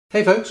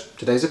Hey folks,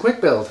 today's a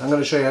quick build. I'm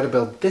going to show you how to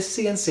build this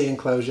CNC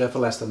enclosure for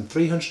less than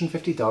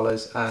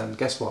 $350, and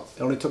guess what?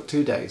 It only took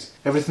 2 days.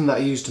 Everything that I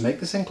used to make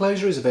this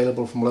enclosure is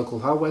available from local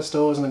hardware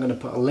stores, and I'm going to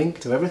put a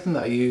link to everything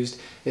that I used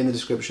in the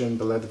description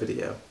below the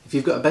video. If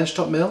you've got a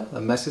benchtop mill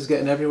and mess is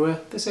getting everywhere,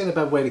 this ain't a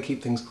bad way to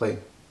keep things clean.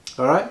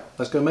 Alright,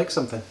 let's go make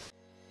something.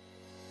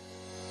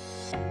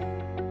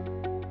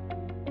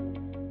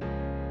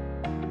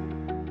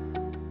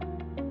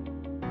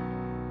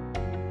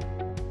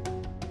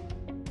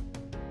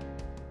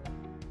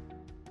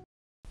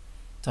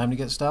 Time to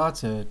get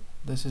started.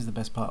 This is the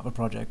best part of a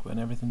project, when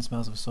everything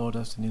smells of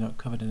sawdust and you're not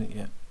covered in it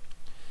yet.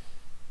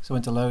 So I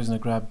went to Lowe's and I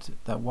grabbed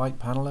that white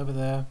panel over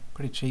there,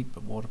 pretty cheap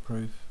but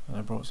waterproof, and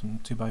I brought some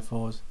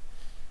 2x4s,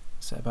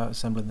 set about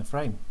assembling the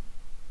frame.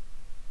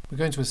 We're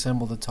going to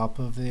assemble the top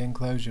of the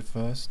enclosure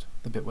first,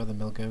 the bit where the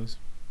mill goes.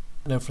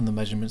 I know from the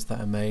measurements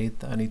that I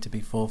made that I need to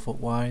be 4 foot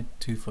wide,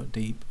 2 foot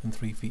deep and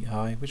 3 feet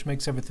high, which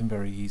makes everything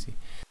very easy.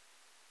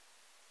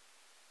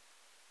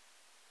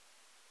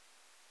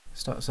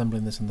 Start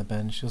assembling this on the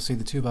bench. You'll see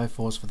the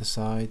 2x4s for the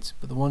sides,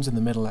 but the ones in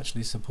the middle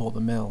actually support the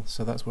mill,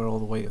 so that's where all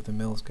the weight of the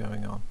mill is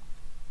going on.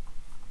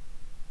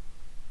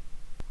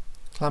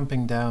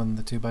 Clamping down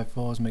the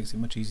 2x4s makes it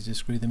much easier to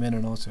screw them in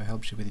and also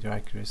helps you with your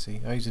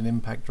accuracy. I use an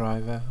impact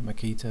driver, a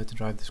Makita, to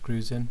drive the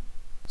screws in.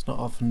 It's not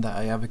often that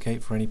I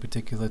advocate for any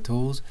particular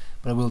tools,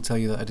 but I will tell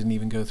you that I didn't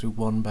even go through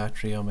one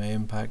battery on my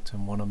impact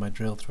and one on my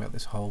drill throughout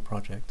this whole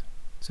project.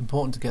 It's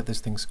important to get this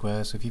thing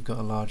square, so if you've got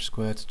a large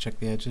square to check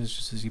the edges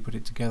just as you put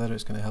it together,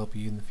 it's going to help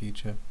you in the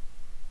future.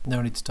 Now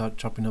I need to start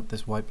chopping up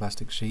this white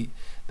plastic sheet.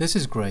 This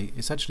is great,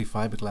 it's actually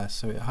fiberglass,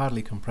 so it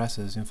hardly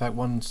compresses. In fact,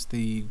 once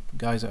the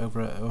guys over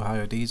at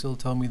Ohio Diesel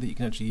told me that you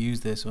can actually use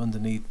this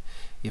underneath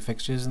your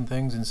fixtures and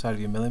things inside of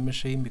your milling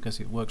machine, because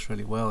it works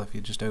really well. If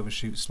you just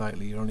overshoot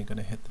slightly, you're only going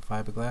to hit the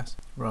fiberglass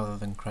rather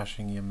than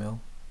crashing your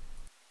mill.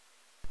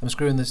 I'm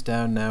screwing this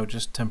down now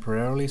just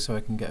temporarily so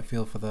I can get a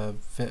feel for the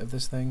fit of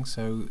this thing.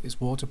 So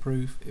it's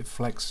waterproof, it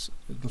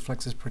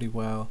flexes pretty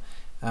well,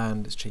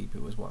 and it's cheap.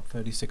 It was what,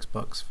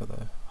 $36 for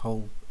the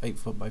whole 8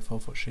 foot by 4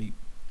 foot sheet.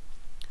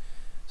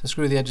 So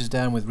screw the edges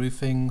down with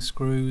roofing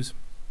screws.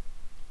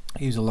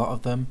 I use a lot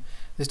of them.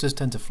 This does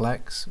tend to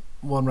flex.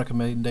 One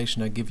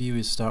recommendation I give you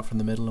is start from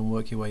the middle and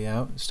work your way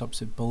out. It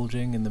stops it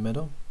bulging in the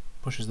middle,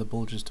 pushes the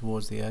bulges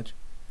towards the edge.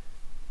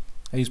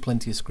 I use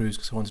plenty of screws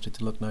because I wanted it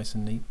to look nice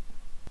and neat.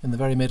 In the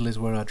very middle is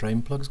where our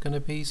drain plug is going to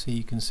be, so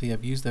you can see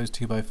I've used those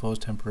 2x4s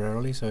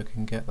temporarily so I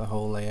can get the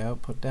whole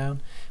layout put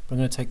down, but I'm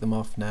going to take them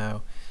off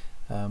now.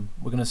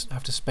 We're going to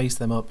have to space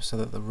them up so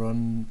that the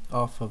run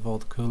off of all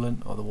the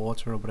coolant or the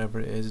water or whatever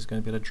it is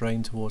going to be able to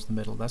drain towards the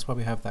middle. That's why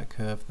we have that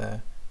curve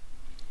there.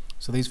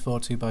 So these 4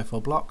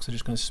 2x4 blocks are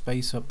just going to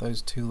space up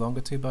those 2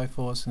 longer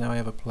 2x4s, so now I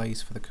have a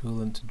place for the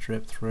coolant to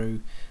drip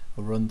through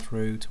or run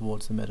through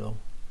towards the middle.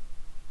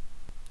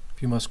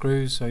 Few more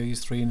screws, so I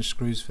use 3-inch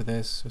screws for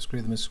this. I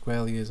screw them as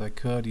squarely as I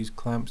could, use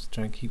clamps to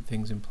try and keep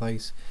things in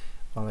place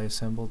while I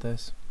assembled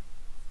this.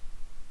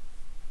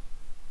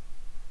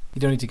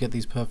 You don't need to get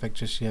these perfect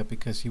just yet,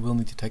 because you will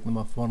need to take them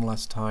off one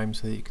last time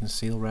so that you can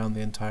seal around the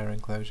entire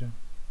enclosure.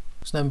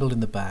 So now I'm building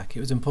the back. It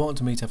was important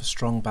to me to have a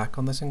strong back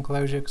on this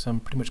enclosure because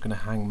I'm pretty much going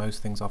to hang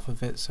most things off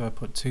of it, so I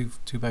put 2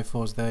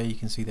 2x4s there. You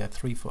can see they're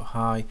 3 foot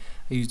high.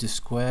 I used a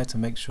square to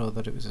make sure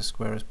that it was as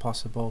square as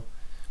possible.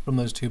 From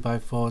those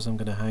 2x4s I'm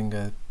going to hang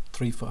a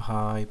 3 foot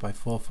high by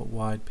 4 foot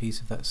wide piece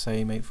of that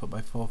same 8 foot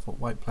by 4 foot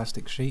white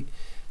plastic sheet,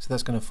 so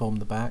that's going to form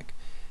the back.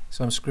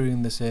 So I'm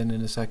screwing this in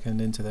a second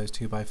into those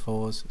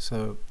 2x4s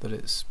so that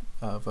it's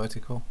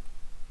vertical.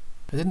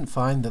 I didn't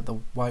find that the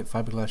white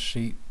fiberglass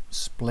sheet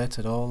split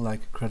at all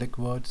like acrylic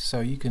would,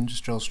 so you can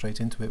just drill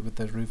straight into it with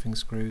those roofing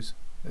screws.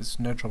 There's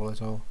no trouble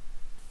at all.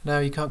 Now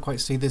you can't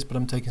quite see this, but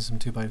I'm taking some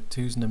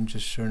 2x2s and I'm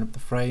just shoring up the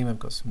frame. I've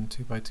got some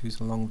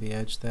 2x2s along the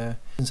edge there.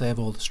 Since I have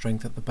all the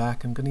strength at the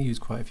back, I'm going to use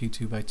quite a few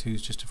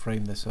 2x2s just to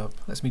frame this up.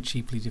 Lets me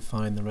cheaply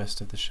define the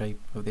rest of the shape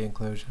of the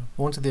enclosure.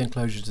 I wanted the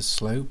enclosure to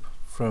slope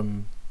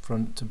from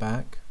front to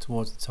back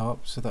towards the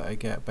top so that I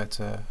get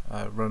better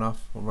runoff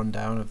or run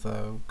down of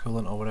the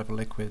coolant or whatever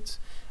liquids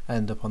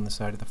end up on the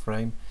side of the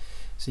frame.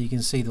 So you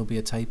can see there'll be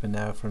a taper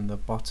now from the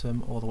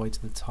bottom all the way to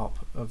the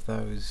top of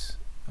those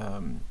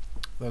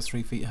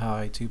 3 feet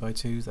high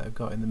 2x2s that I've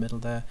got in the middle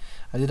there.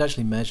 I did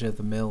actually measure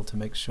the mill to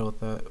make sure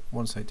that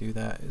once I do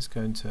that it's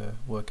going to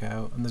work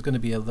out, and there's going to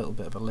be a little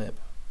bit of a lip,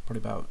 probably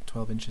about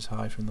 12 inches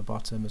high from the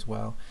bottom as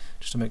well,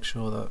 just to make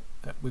sure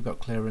that we've got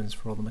clearance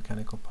for all the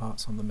mechanical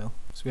parts on the mill.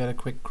 So we had a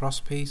quick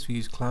cross piece. We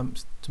used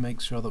clamps to make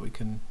sure that we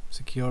can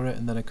secure it,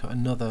 and then I cut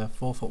another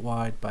 4 foot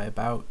wide by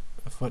about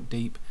a foot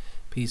deep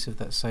piece of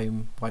that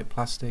same white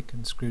plastic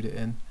and screwed it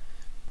in.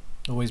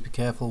 Always be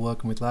careful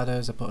working with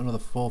ladders. I put another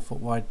 4 foot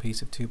wide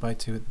piece of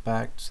 2x2 at the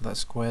back so that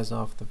squares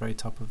off the very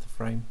top of the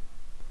frame.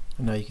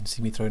 And now you can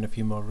see me throwing a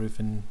few more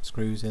roofing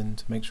screws in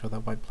to make sure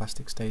that white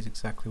plastic stays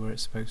exactly where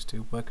it's supposed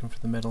to, working from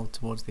the middle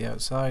towards the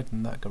outside,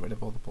 and that got rid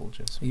of all the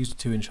bulges. I used a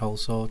 2-inch hole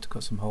saw to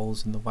cut some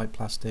holes in the white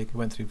plastic. It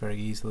went through very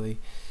easily.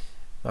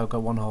 I've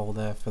got one hole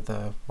there for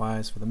the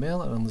wires for the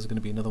mill, and there's going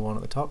to be another one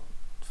at the top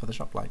for the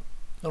shop light.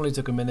 It only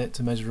took a minute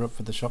to measure up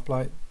for the shop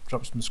light,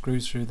 dropped some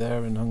screws through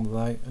there and hung the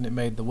light, and it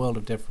made the world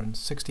of difference.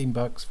 16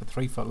 bucks for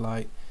 3-foot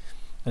light,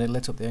 and it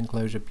lit up the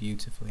enclosure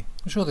beautifully.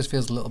 I'm sure this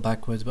feels a little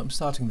backwards, but I'm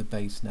starting the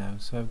base now.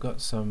 So I've got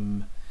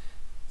some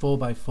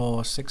 4x4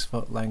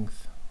 6-foot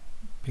length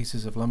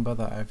pieces of lumber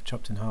that I've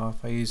chopped in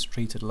half. I use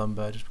treated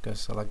lumber just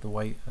because I like the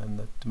weight and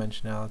the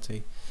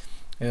dimensionality.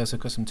 I also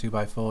cut some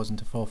 2x4s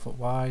into 4-foot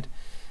wide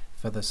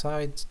for the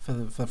sides, for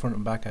the front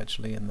and back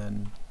actually, and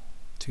then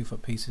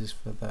 2-foot pieces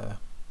for the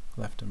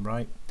left and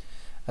right.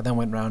 I then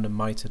went round and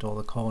mitered all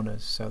the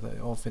corners so that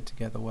it all fit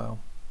together well.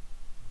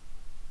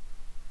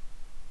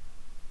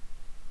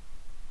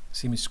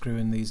 See me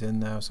screwing these in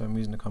now, so I'm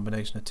using a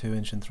combination of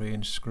 2-inch and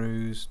 3-inch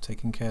screws,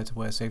 taking care to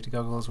wear safety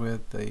goggles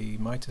with the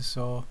miter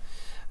saw.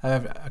 I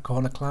have a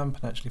corner clamp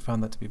and actually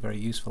found that to be very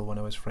useful when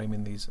I was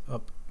framing these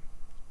up.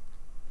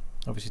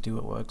 Obviously do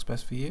what works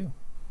best for you.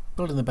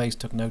 Building the base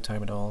took no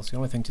time at all, so the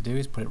only thing to do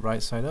is put it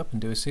right side up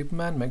and do a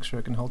Superman, make sure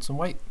it can hold some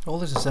weight. All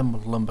this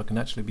assembled lumber can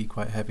actually be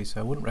quite heavy,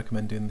 so I wouldn't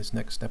recommend doing this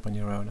next step on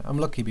your own. I'm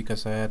lucky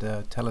because I had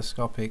a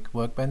telescopic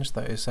workbench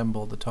that I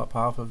assembled the top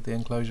half of the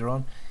enclosure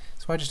on,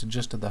 so I just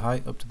adjusted the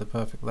height up to the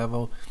perfect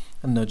level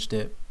and nudged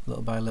it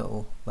little by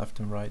little left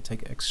and right.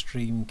 Take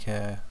extreme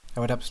care.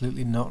 I would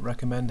absolutely not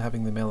recommend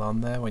having the mill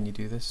on there when you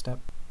do this step.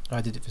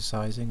 I did it for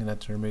sizing and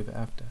had to remove it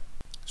after.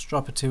 Just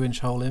drop a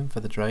 2-inch hole in for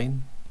the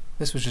drain.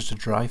 This was just a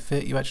dry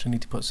fit. You actually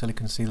need to put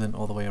silicone sealant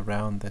all the way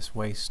around this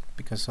waste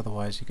because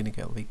otherwise you're going to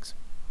get leaks.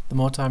 The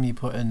more time you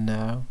put in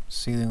now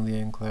sealing the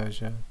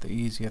enclosure, the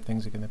easier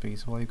things are going to be.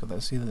 So while you've got that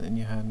sealant in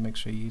your hand, make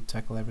sure you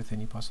tackle everything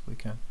you possibly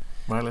can.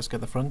 Right, let's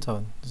get the front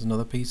on. There's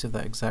another piece of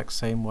that exact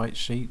same white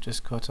sheet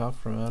just cut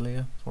off from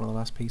earlier. It's one of the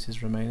last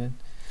pieces remaining.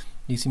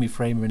 You see me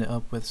framing it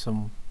up with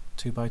some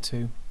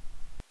 2x2.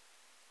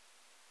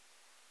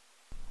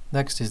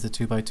 Next is the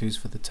 2x2s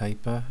for the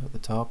taper at the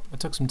top. I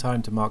took some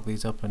time to mark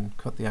these up and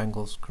cut the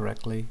angles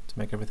correctly to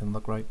make everything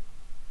look right.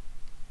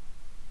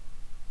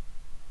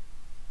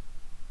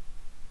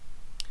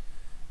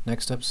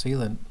 Next up,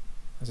 sealant.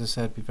 As I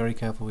said, be very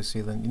careful with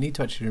sealant. You need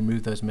to actually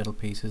remove those middle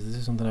pieces. This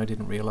is something I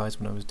didn't realise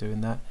when I was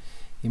doing that.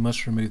 You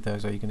must remove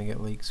those or you're going to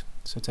get leaks.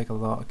 So take a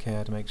lot of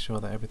care to make sure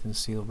that everything's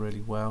sealed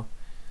really well.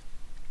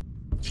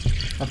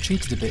 I've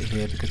cheated a bit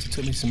here because it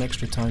took me some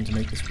extra time to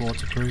make this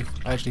waterproof.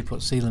 I actually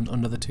put sealant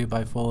under the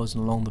 2x4s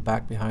and along the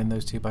back behind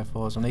those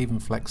 2x4s, and I even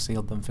flex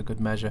sealed them for good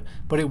measure,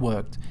 but it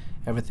worked.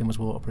 Everything was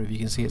waterproof. You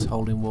can see it's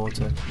holding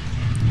water.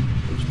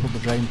 Just pull the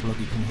drain plug,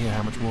 you can hear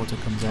how much water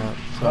comes out.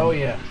 So oh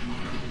yeah,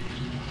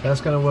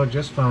 that's going to work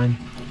just fine.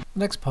 The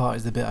next part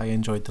is the bit I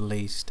enjoyed the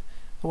least.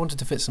 I wanted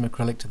to fit some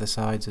acrylic to the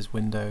sides as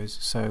windows,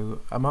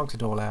 so I marked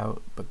it all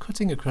out, but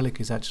cutting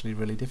acrylic is actually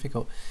really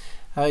difficult.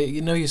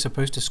 You know you're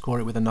supposed to score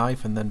it with a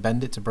knife and then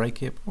bend it to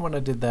break it. When I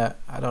did that,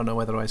 I don't know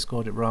whether I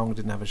scored it wrong, I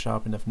didn't have a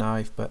sharp enough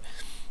knife, but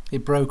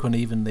it broke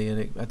unevenly and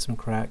it had some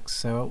cracks,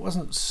 so I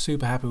wasn't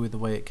super happy with the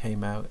way it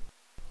came out.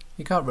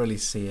 You can't really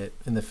see it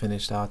in the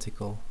finished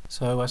article,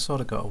 so I sort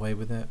of got away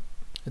with it.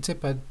 A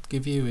tip I'd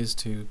give you is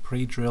to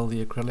pre-drill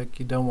the acrylic.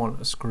 You don't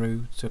want a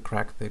screw to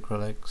crack the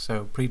acrylic,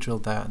 so pre-drill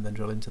that and then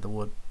drill into the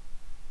wood.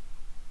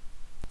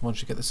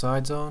 Once you get the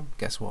sides on,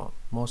 guess what?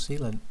 More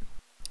sealant.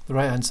 The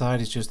right hand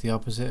side is just the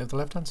opposite of the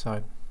left hand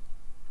side.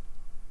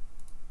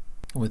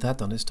 And with that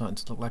done, it's starting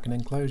to look like an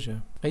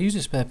enclosure. I used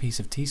a spare piece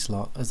of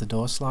T-slot as the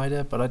door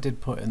slider, but I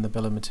did put in the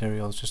bill of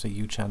materials just a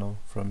U-channel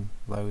from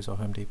Lowe's or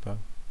Home Depot.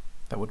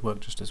 That would work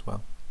just as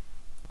well.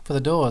 For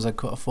the doors, I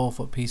cut a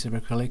 4-foot piece of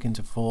acrylic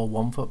into 4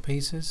 1-foot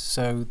pieces,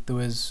 so there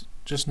was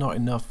just not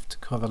enough to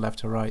cover left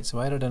to right, so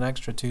I added an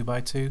extra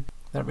 2x2.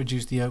 That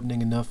reduced the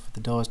opening enough for the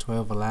doors to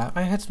overlap.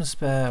 I had some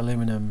spare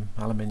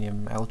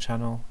aluminium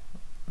L-channel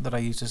that I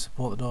used to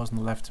support the doors on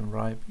the left and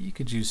right, but you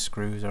could use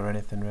screws or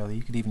anything really.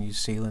 You could even use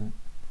sealant.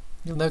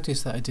 You'll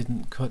notice that I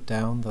didn't cut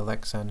down the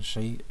Lexan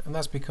sheet, and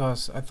that's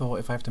because I thought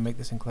if I have to make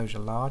this enclosure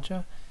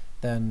larger,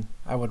 then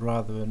I would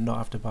rather not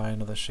have to buy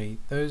another sheet.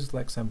 Those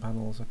Lexan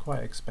panels are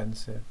quite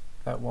expensive.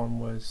 That one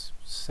was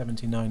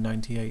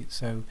 $79.98,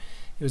 so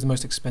it was the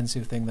most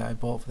expensive thing that I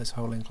bought for this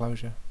whole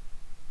enclosure.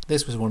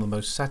 This was one of the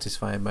most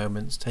satisfying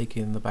moments,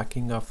 taking the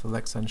backing off the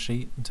Lexan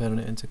sheet and turning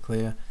it into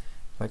clear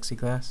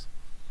plexiglass.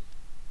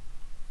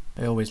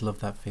 I always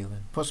loved that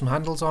feeling. Put some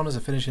handles on as a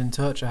finishing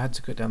touch. I had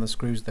to cut down the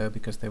screws though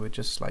because they were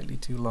just slightly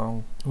too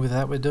long. With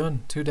that we're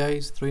done. 2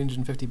 days,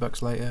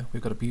 $350 later,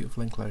 we've got a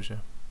beautiful enclosure.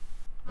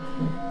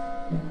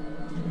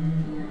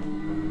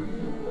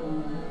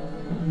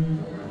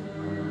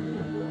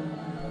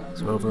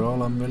 So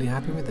overall I'm really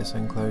happy with this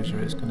enclosure.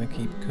 It's going to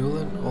keep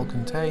coolant all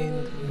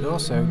contained. It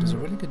also does a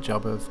really good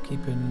job of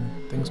keeping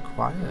things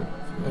quiet.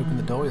 If you open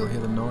the door you'll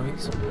hear the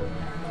noise.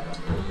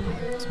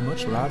 It's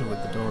much louder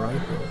with the door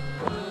open.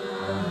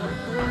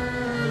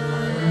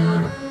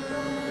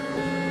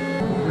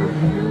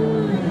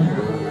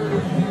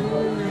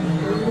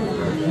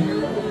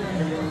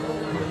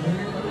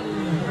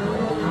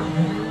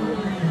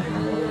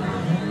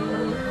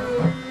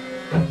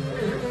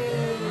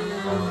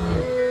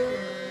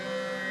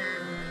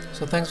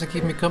 So thanks for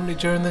keeping me company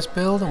during this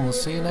build, and we'll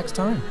see you next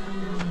time.